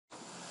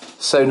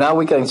So now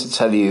we're going to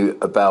tell you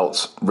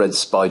about red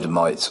spider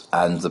mite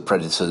and the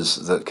predators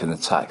that can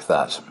attack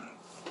that.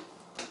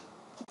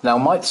 Now,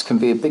 mites can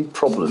be a big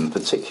problem,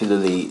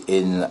 particularly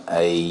in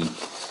a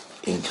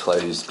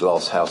enclosed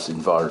glasshouse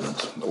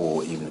environment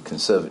or even a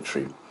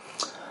conservatory.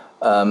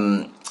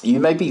 You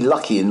may be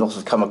lucky and not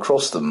have come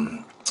across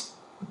them,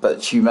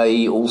 but you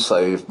may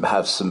also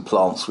have some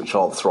plants which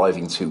aren't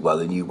thriving too well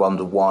and you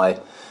wonder why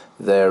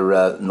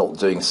they're not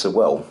doing so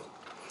well.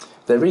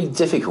 They're really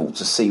difficult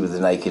to see with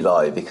the naked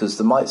eye because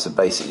the mites are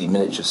basically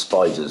miniature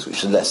spiders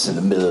which are less than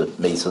a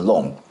millimetre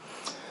long,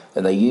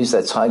 and they use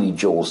their tiny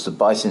jaws to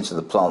bite into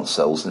the plant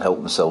cells and help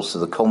themselves to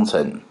the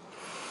content.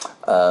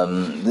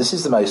 This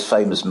is the most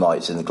famous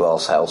mite in the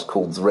glasshouse,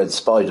 called the red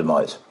spider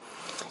mite.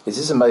 It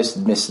is a most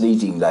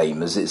misleading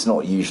name as it's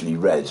not usually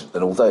red,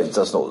 and although it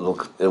does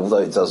look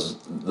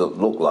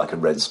like a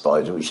red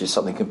spider, which is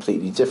something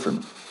completely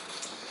different.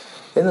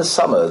 In the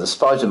summer, the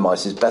spider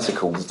mite is better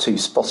called the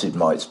two-spotted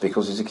mite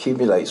because it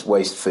accumulates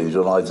waste food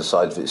on either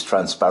side of its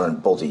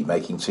transparent body,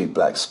 making two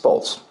black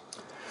spots.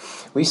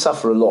 We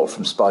suffer a lot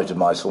from spider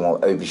mite on our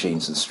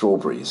aubergines and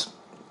strawberries,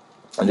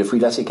 and if we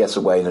let it get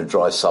away in a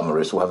dry summer,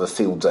 it will have a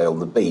field day on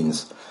the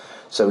beans,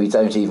 so we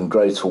don't even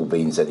grow tall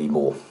beans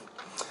anymore.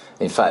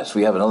 In fact,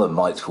 we have another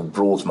mite called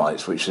broad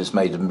mite, which has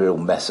made a real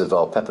mess of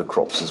our pepper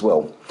crops as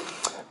well.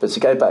 But to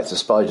go back to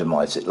spider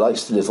mite, it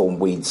likes to live on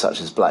weeds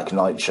such as black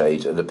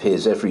nightshade and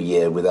appears every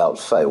year without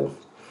fail.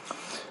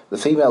 The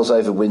females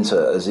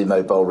overwinter as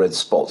immobile red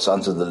spots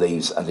under the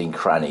leaves and in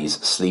crannies,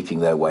 sleeping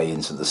their way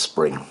into the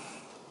spring.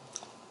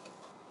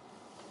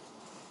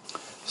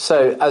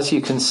 So, as you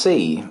can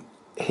see,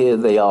 here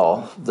they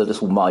are, the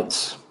little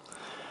mites,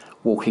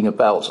 walking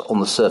about on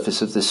the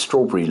surface of this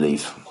strawberry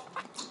leaf.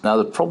 Now,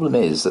 the problem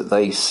is that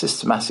they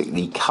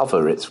systematically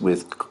cover it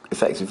with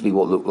effectively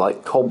what look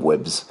like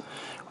cobwebs,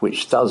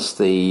 which does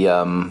the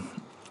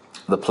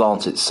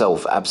plant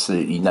itself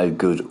absolutely no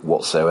good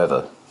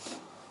whatsoever.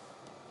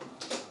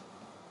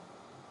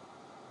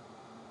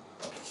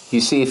 You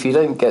see, if you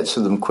don't get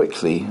to them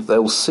quickly,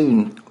 they'll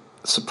soon,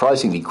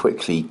 surprisingly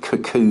quickly,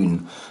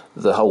 cocoon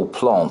the whole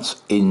plant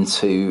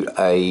into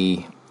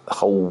a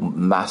whole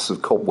mass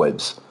of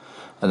cobwebs,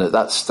 and at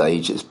that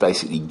stage it's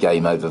basically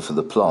game over for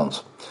the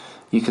plant.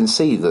 You can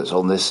see that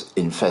on this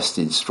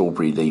infested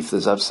strawberry leaf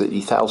there's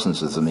absolutely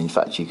thousands of them. In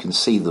fact, you can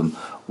see them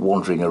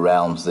wandering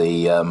around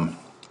the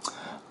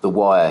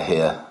wire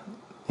here,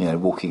 you know,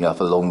 walking up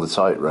along the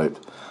tightrope.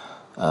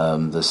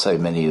 There's so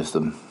many of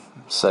them.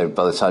 So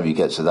by the time you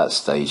get to that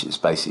stage, it's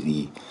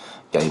basically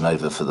game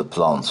over for the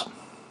plant.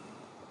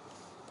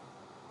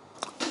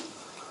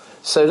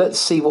 So let's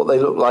see what they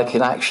look like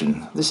in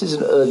action. This is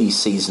an early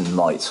season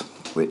mite,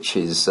 which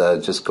is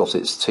just got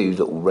its two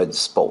little red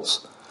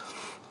spots.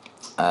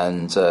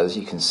 And as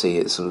you can see,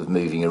 it's sort of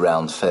moving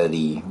around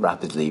fairly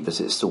rapidly, but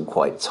it's still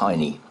quite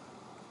tiny.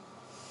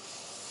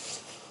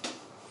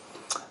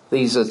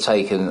 These are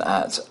taken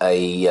at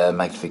a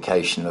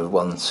magnification of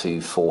 1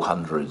 to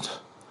 400,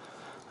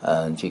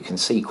 and you can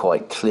see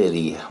quite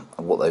clearly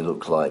what they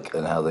look like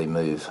and how they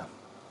move.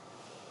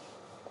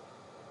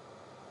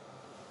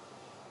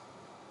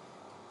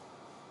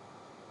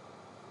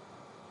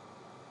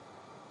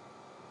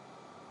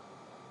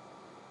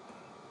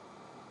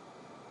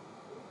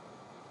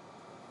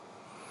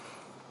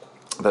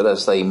 But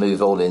as they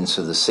move on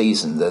into the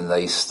season, then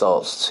they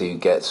start to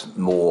get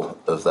more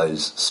of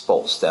those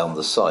spots down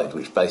the side,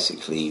 which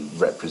basically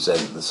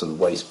represent the sort of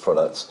waste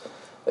products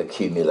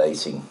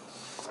accumulating.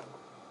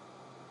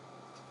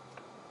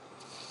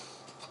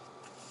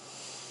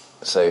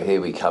 So here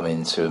we come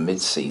into a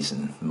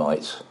mid-season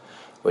mite,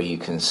 where you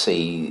can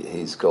see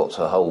he's got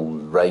a whole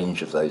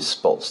range of those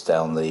spots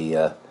down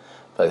the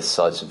both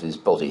sides of his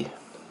body.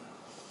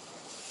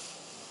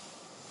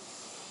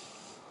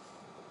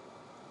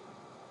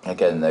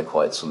 Again, they're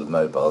quite sort of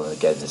mobile, and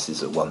again, this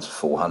is at 1 to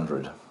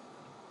 400.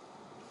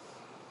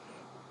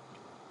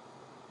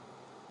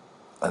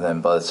 And then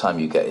by the time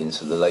you get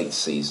into the late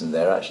season,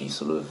 they're actually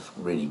sort of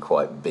really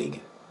quite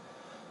big,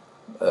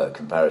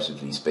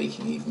 comparatively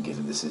speaking, even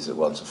given this is at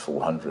 1 to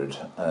 400.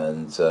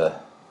 And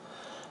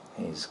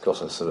he's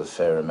got a sort of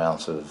fair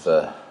amount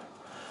of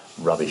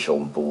rubbish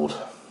on board.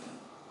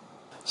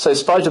 So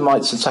spider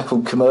mites are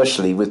tackled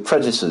commercially with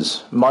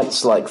predators,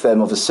 mites like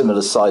them of a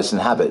similar size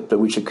and habit, but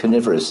which are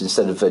carnivorous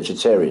instead of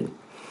vegetarian.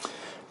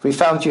 We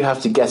found you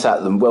have to get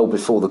at them well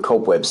before the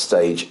cobweb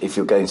stage if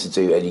you're going to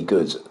do any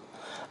good,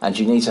 and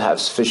you need to have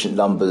sufficient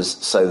numbers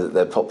so that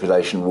their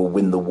population will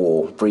win the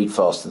war, breed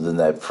faster than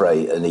their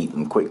prey, and eat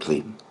them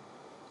quickly.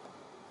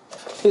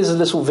 Here's a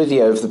little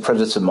video of the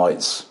predator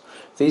mites.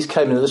 These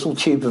came in a little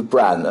tube of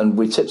bran, and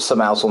we tipped some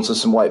out onto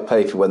some white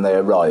paper when they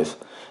arrive.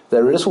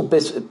 They're a little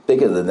bit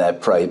bigger than their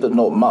prey, but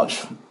not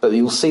much. But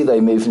you'll see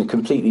they move in a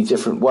completely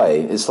different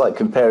way. It's like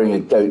comparing a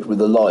goat with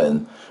a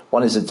lion.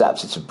 One is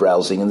adapted to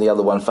browsing and the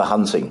other one for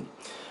hunting.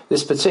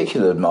 This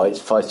particular mite,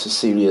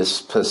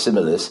 Phytoserius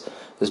persimilis,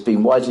 has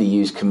been widely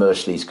used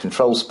commercially to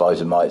control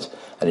spider mite,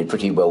 and it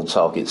pretty well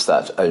targets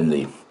that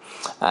only.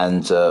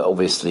 And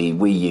obviously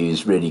we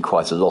use really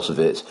quite a lot of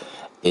it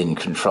in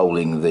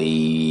controlling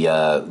the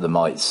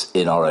mites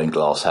in our own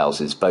glass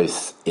houses,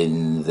 both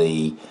in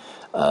the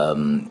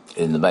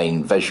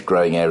main veg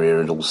growing area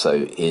and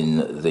also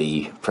in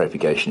the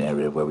propagation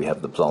area where we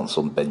have the plants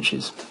on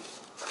benches.